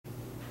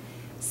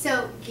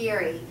So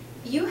Gary,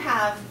 you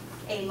have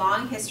a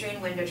long history in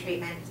window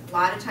treatment, a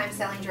lot of time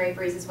selling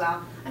draperies as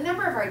well. A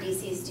number of our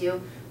DCs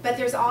do, but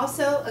there's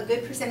also a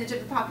good percentage of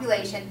the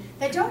population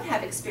that don't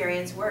have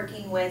experience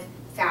working with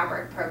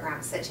fabric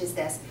programs such as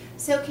this.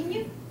 So can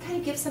you kind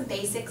of give some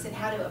basics and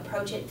how to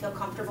approach it, feel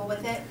comfortable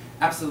with it?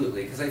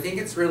 Absolutely, because I think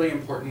it's really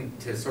important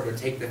to sort of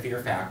take the fear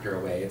factor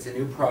away. It's a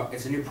new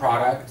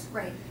product,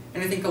 Right.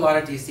 and I think a lot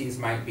of DCs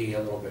might be a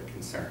little bit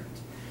concerned.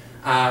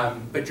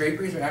 But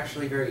draperies are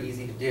actually very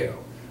easy to do.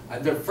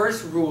 The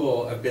first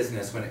rule of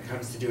business when it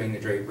comes to doing the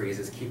draperies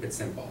is keep it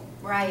simple.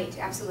 Right,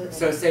 absolutely.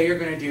 So say you're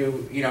going to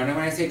do, and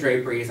when I say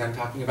draperies, I'm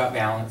talking about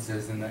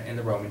balances and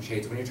the Roman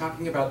shades. When you're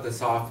talking about the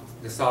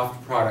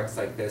soft products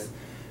like this,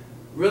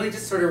 really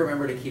just sort of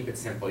remember to keep it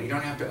simple. You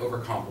don't have to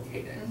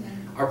overcomplicate it.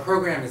 Mm-hmm. Our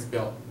program is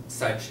built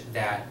such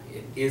that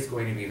it is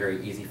going to be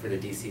very easy for the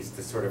DCs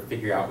to sort of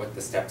figure out what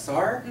the steps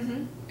are,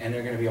 Mm-hmm. and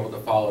they're going to be able to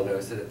follow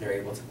those so that they're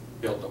able to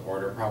build the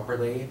order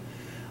properly.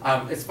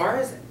 As far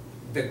as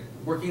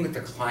working with the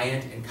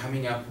client and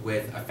coming up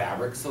with a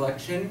fabric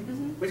selection,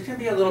 Mm-hmm. which can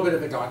be a little bit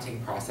of a daunting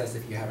process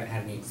if you haven't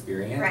had any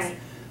experience.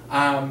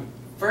 Right.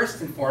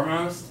 First and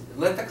foremost,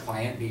 let the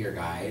client be your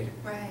guide.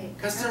 Right.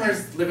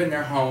 Customers live in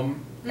their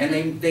home, Mm-hmm.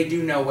 and they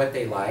do know what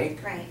they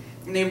like. Right.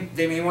 And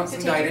they may want So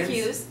some take your guidance.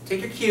 cues.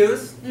 Take your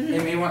cues. Mm-hmm. They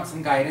may want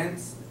some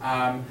guidance.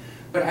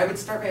 But I would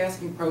start by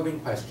asking probing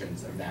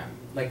questions of them.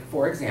 Like,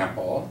 for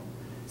example,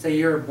 say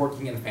you're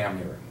working in the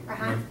family room.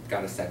 Uh-huh. You've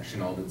got a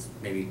sectional that's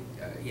maybe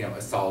a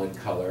solid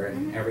color,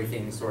 and Mm-hmm.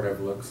 everything sort of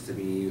looks to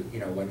be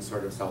one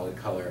sort of solid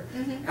color.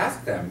 Mm-hmm.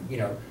 Ask them,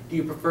 do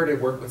you prefer to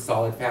work with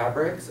solid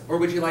fabrics, or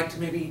would you like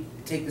to maybe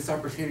take this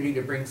opportunity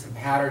to bring some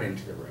pattern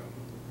into the room?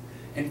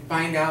 And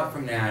find out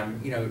from them,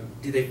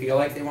 do they feel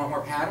like they want more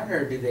pattern,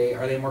 or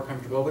are they more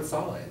comfortable with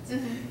solids?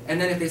 Mm-hmm.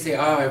 And then if they say,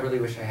 oh, I really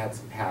wish I had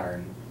some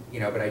pattern,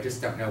 but I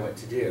just don't know what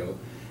to do,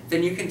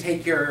 then you can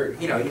take your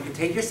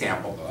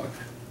sample book,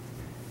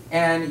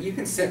 and you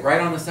can sit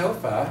right on the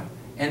sofa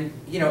and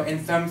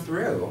thumb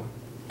through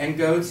and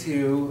go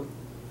to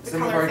The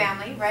some of color our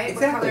family, right? What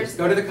Exactly. colors?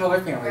 Go to the color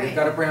family. Right. We've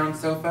got a brown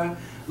sofa.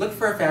 Look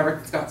for a fabric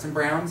that's got some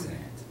browns in it.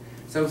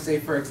 So say,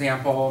 for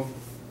example,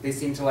 they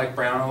seem to like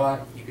brown a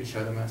lot. You could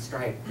show them a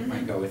stripe that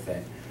might go with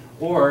it.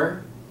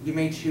 Or you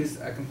may choose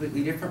a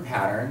completely different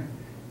pattern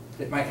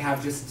that might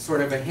have just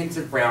sort of a hint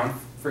of brown.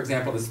 For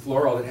example, this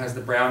floral that has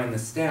the brown in the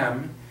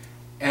stem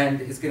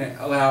and is going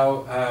to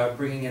allow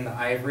bringing in the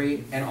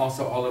ivory and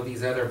also all of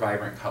these other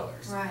vibrant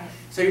colors. Right.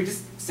 So you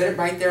just sit it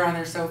right there on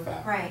their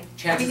sofa. Right.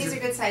 Chances these are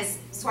good size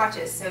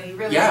swatches, so you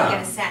really Yeah.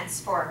 get a sense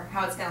for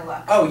how it's going to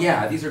look. Oh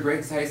yeah, these are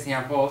great size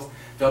samples.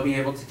 They'll be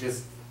able to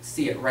just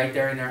see it right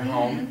there in their Mm-hmm.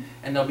 home,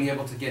 and they'll be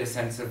able to get a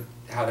sense of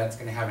how that's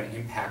going to have an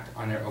impact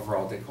on their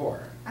overall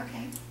decor.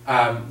 Okay.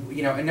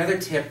 Another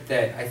tip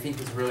that I think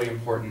is really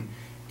important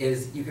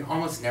is you can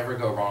almost never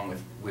go wrong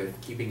with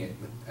keeping it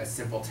with a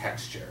simple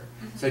texture.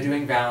 Mm-hmm. So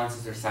doing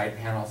balances or side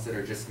panels that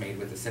are just made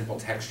with a simple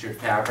textured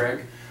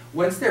fabric,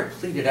 once they're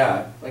pleated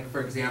up, like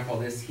for example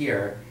this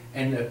here,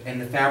 and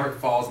the fabric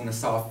falls in the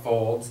soft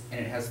folds, and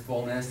it has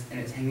fullness, and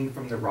it's hanging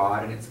from the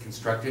rod, and it's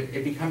constructed,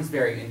 it becomes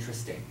very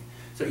interesting.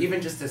 So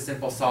even just a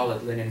simple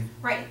solid linen.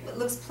 Right. It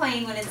looks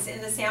plain when it's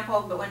in the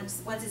sample, but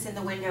once it's in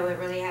the window, it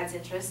really adds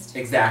interest.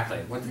 Exactly.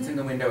 Once it's in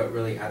the window, it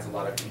really adds a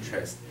lot of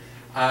interest.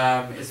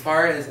 As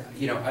far as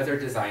other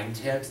design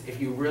tips,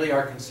 if you really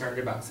are concerned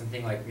about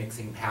something like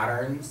mixing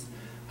patterns,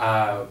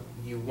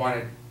 you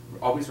want to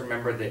always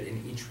remember that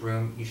in each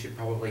room you should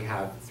probably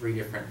have 3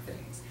 different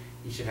things.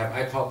 You should have,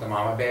 I call it the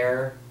mama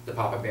bear, the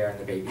papa bear, and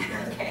the baby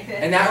bear. Okay.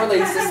 And that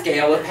relates to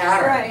scale of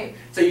pattern. Right.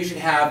 So you should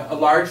have a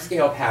large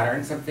scale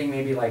pattern, something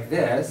maybe like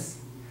this,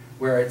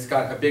 where it's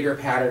got a bigger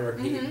pattern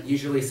repeat, Mm-hmm.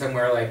 usually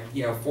somewhere like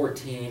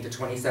 14 to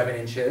 27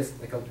 inches,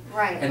 like a,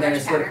 Right. and then a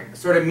large sort pattern. of,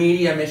 sort of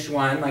medium-ish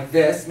one like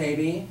this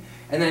maybe,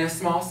 and then a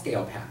small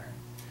scale pattern.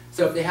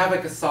 So if they have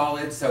like a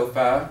solid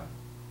sofa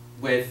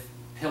with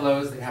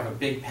pillows that have a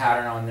big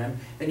pattern on them,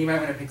 then you might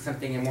want to pick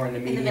something more in the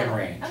In the medium middle.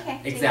 range.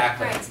 Okay.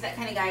 Exactly. Right. So that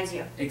kind of guides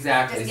you.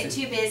 Exactly. Doesn't get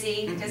So too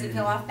busy. Doesn't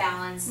feel off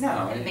balance.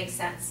 No, And it it- makes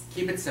sense.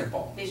 keep it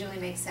simple. Visually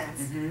makes sense.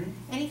 Mm-hmm.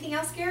 Anything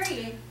else,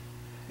 Gary?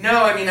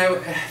 No, I mean,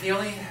 the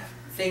only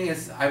thing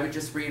is I would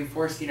just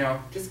reinforce,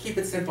 just keep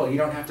it simple. You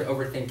don't have to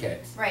overthink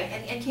it. Right.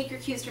 And take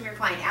your cues from your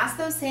client. Ask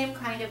those same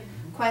kind of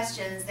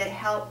questions that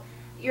help.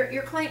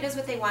 Your client knows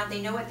what they want,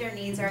 they know what their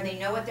needs are, they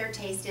know what their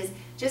taste is.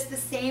 Just the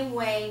same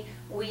way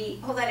we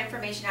pull that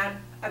information out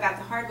about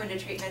the hard window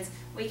treatments,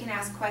 we can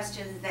ask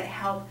questions that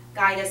help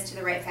guide us to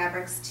the right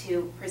fabrics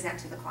to present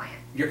to the client.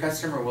 Your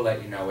customer will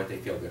let you know what they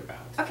feel good about.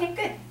 Okay,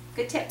 good.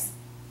 Good tips.